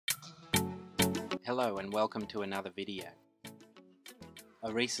Hello and welcome to another video. I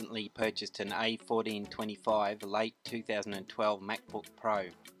recently purchased an A1425 late 2012 MacBook Pro.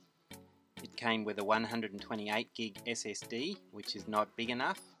 It came with a 128GB SSD, which is not big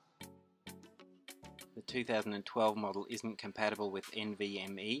enough. The 2012 model isn't compatible with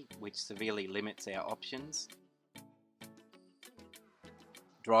NVMe, which severely limits our options.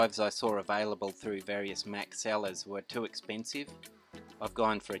 Drives I saw available through various Mac sellers were too expensive. I've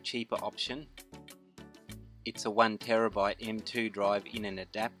gone for a cheaper option. It's a 1TB M2 drive in an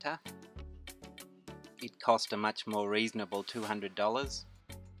adapter. It cost a much more reasonable $200.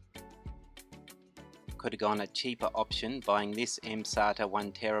 Could have gone a cheaper option buying this mSATA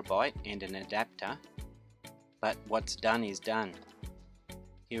 1TB and an adapter, but what's done is done.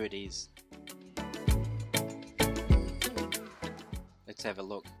 Here it is. Let's have a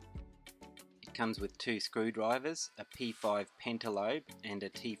look. It comes with two screwdrivers, a P5 Pentalobe and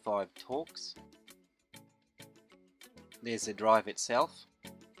a T5 Torx. There's the drive itself.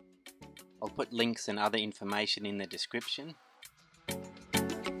 I'll put links and other information in the description.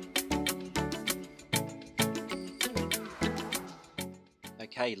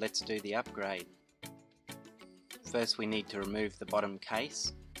 Okay, let's do the upgrade. First we need to remove the bottom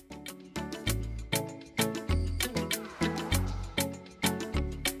case.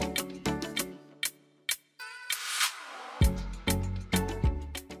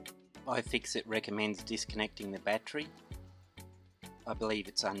 iFixit recommends disconnecting the battery. I believe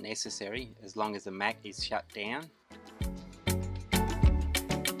it's unnecessary as long as the Mac is shut down.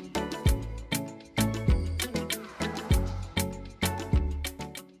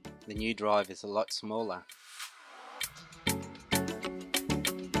 The new drive is a lot smaller.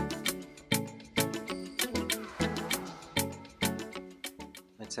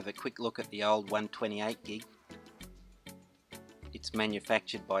 Let's have a quick look at the old 128GB. It's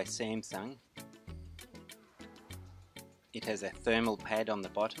manufactured by Samsung. It has a thermal pad on the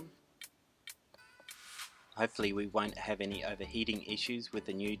bottom. Hopefully we won't have any overheating issues with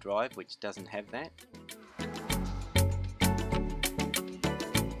the new drive, which doesn't have that.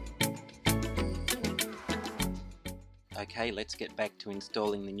 Okay, let's get back to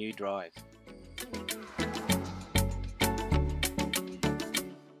installing the new drive.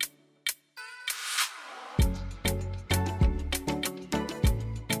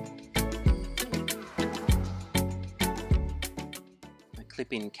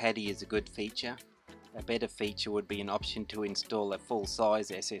 Clip-in caddy is a good feature. A better feature would be an option to install a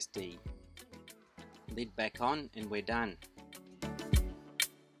full-size SSD. Lid back on and we're done.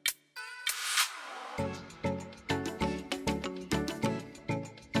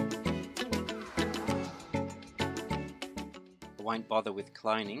 I won't bother with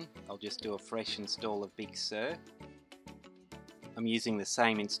cloning, I'll just do a fresh install of Big Sur. I'm using the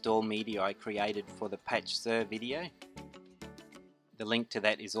same install media I created for the Patch Sur video. The link to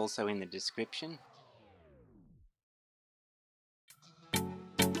that is also in the description.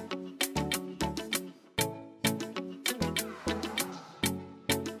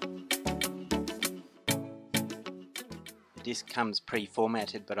 The disk comes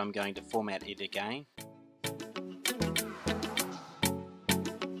pre-formatted, but I'm going to format it again.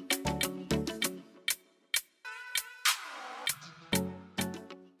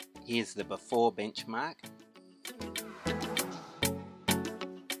 Here's the before benchmark.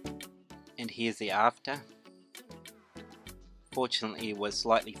 And here's the after. Fortunately it was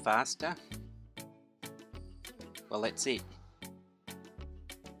slightly faster. Well, that's it.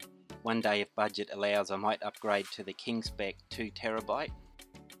 One day, if budget allows, I might upgrade to the King Spec 2TB.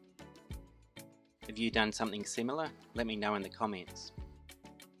 Have you done something similar? Let me know in the comments.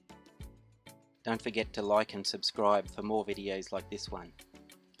 Don't forget to like and subscribe for more videos like this one.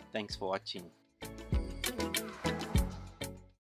 Thanks for watching.